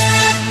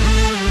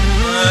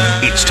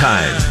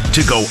time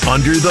to go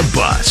under the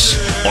bus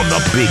on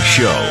the Big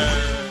Show.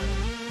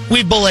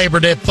 We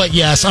belabored it, but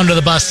yes, under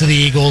the bus to the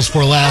Eagles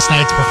for last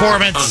night's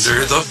performance.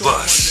 Under the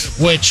bus.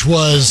 Which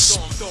was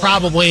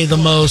probably the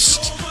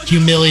most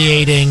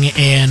humiliating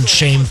and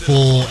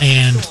shameful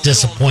and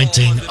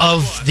disappointing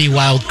of the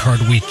wild card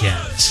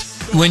weekend.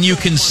 When you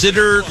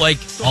consider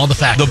all the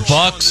factors, the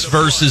Bucs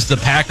versus the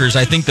Packers,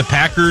 I think the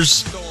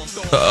Packers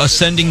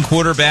ascending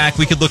quarterback,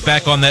 we could look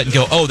back on that and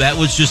go, oh, that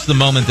was just the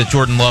moment that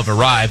Jordan Love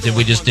arrived and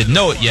we just didn't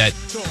know it yet,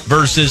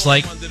 versus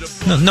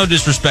no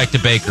disrespect to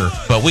Baker,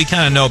 but we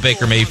kind of know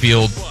Baker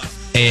Mayfield,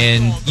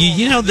 and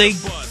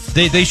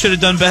they should have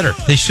done better.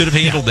 They should have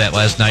handled that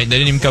last night, and they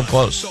didn't even come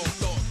close.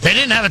 They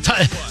didn't have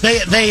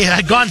they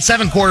had gone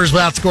 7 quarters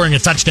without scoring a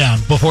touchdown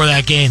before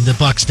that game. The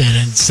Bucs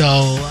didn't. So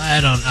I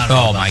don't know.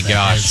 Oh my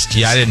gosh!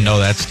 I didn't know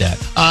that stat.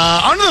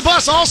 Under the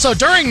bus also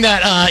during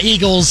that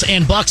Eagles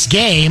and Bucs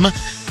game,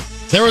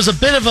 there was a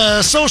bit of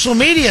a social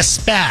media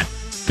spat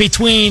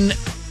between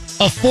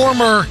a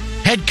former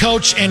head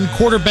coach and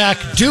quarterback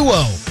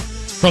duo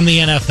from the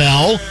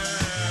NFL.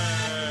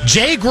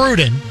 Jay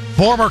Gruden,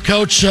 former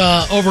coach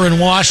over in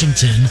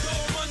Washington,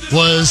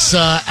 was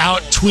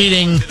out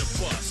tweeting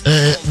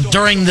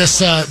during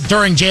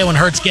Jalen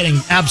Hurts getting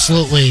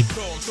absolutely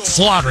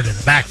slaughtered in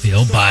the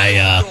backfield by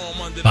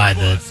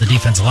the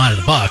defensive line of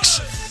the Bucs.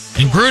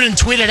 And Gruden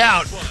tweeted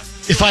out,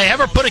 "If I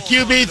ever put a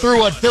QB through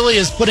what Philly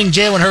is putting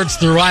Jalen Hurts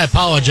through, I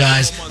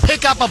apologize.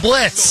 Pick up a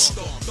blitz."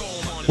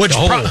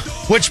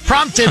 Which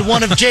prompted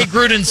one of Jay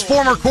Gruden's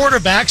former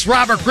quarterbacks,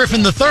 Robert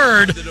Griffin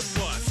III,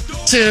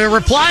 to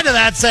reply to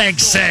that saying,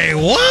 "Say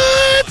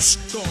what?"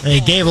 And he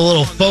gave a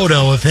little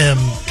photo of him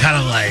kind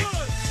of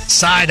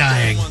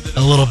side-eyeing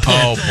a little bit.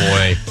 Oh,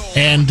 boy.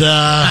 And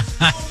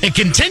it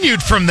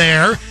continued from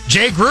there.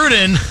 Jay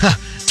Gruden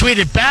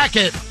tweeted back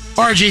at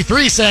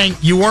RG3 saying,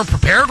 "You weren't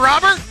prepared,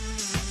 Robert?"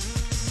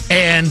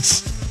 And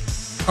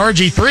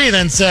RG3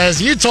 then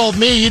says, "You told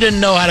me you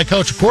didn't know how to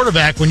coach a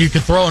quarterback when you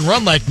could throw and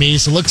run like me,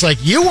 so it looks like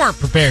you weren't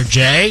prepared,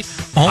 Jay."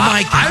 Oh,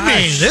 my gosh. I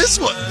mean, this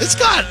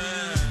got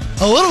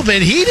a little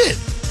bit heated.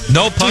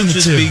 No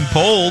punches being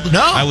pulled,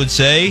 no. I would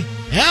say.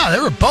 Yeah, they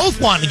were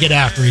both wanting to get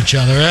after each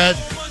other.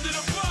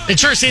 It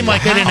sure seemed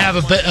like they didn't have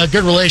a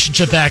good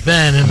relationship back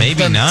then, and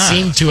maybe it doesn't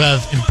seem to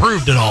have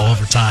improved at all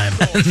over time.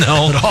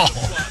 No, at all.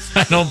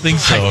 I don't think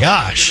so. My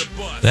gosh,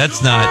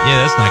 that's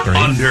not great.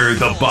 Under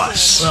the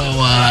bus. So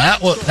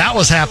that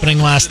was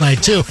happening last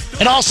night too,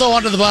 and also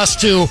under the bus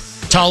too,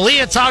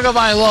 Taulia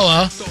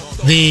Tagovailoa,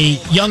 the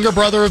younger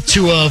brother of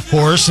Tua, of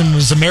course, and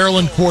was a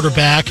Maryland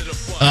quarterback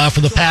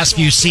for the past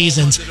few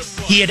seasons.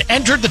 He had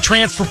entered the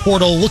transfer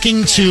portal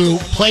looking to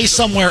play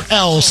somewhere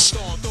else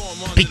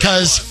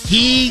because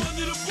he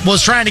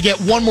was trying to get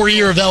one more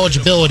year of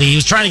eligibility. He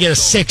was trying to get a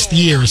 6th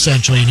year,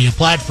 essentially, and he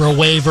applied for a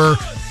waiver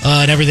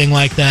and everything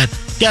like that.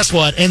 Guess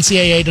what?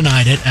 NCAA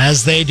denied it,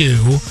 as they do.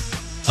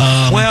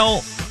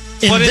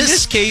 In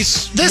this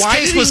case... This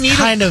case was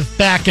kind of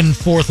back and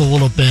forth a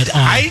little bit.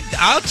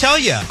 I'll tell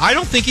you, I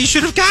don't think he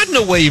should have gotten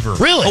a waiver.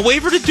 Really? A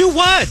waiver to do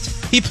what?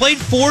 He played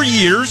 4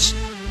 years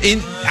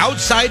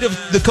outside of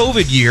the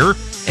COVID year.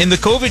 In the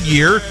COVID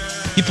year,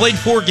 he played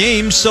 4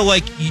 games, so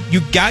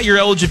you got your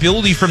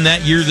eligibility from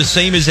that year the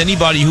same as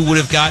anybody who would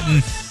have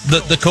gotten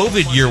the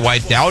COVID year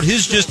wiped out.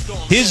 His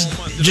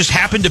just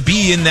happened to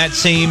be in that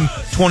same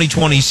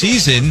 2020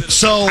 season.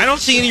 So I don't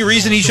see any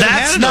reason he should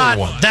have had another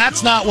one.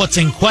 That's not what's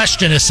in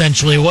question,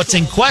 essentially. What's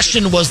in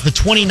question was the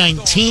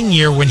 2019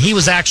 year when he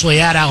was actually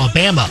at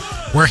Alabama,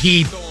 where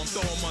he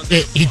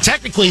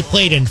technically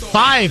played in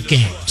 5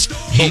 games.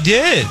 He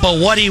did. But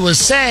what he was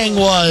saying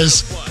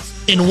was,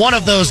 in one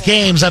of those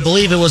games, I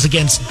believe it was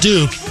against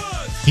Duke,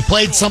 he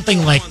played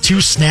something like 2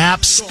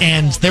 snaps,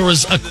 and there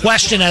was a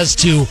question as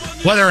to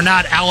whether or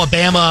not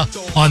Alabama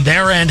on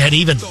their end had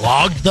even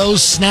logged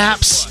those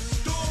snaps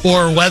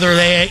or whether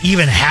they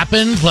even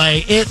happened.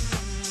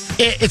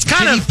 It's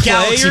kind of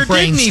galaxy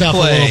brain stuff a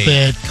little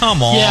bit.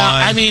 Come on. Yeah,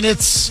 I mean,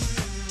 it's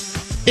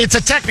a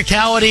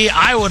technicality.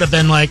 I would have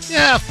been like,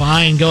 yeah,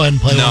 fine, go ahead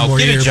and play one more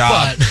year. Get a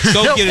job.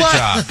 Go get a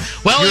job.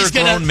 Well, You're a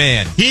grown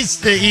man.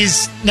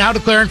 He's now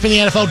declaring for the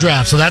NFL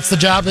draft, so that's the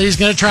job that he's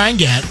going to try and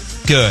get.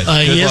 Good.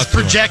 He is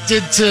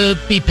projected to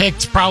be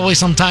picked probably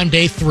sometime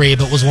day 3,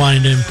 but was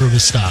wanting to improve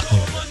his stock a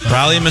little bit.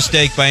 Probably a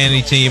mistake by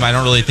any team. I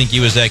don't really think he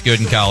was that good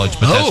in college,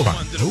 but that's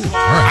fine. All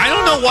right. I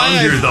don't know why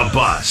Under the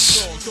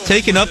bus.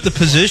 Taking up the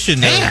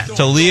position of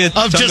Taulia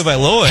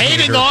Tagovailoa.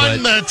 Hating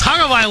on the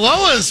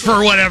Tagovailoas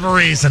for whatever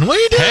reason. What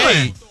are you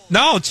doing? Hey,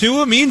 no,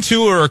 Tua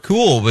are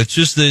cool, but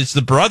it's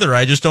the brother.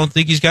 I just don't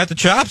think he's got the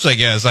chops, I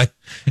guess. I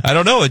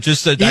don't know. I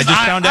just found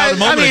out a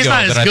moment ago. He's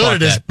not as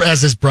good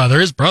as his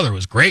brother. His brother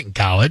was great in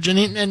college,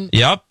 and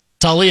yep.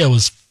 Taulia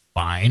was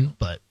fine,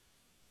 but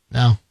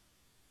no.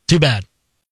 Too bad.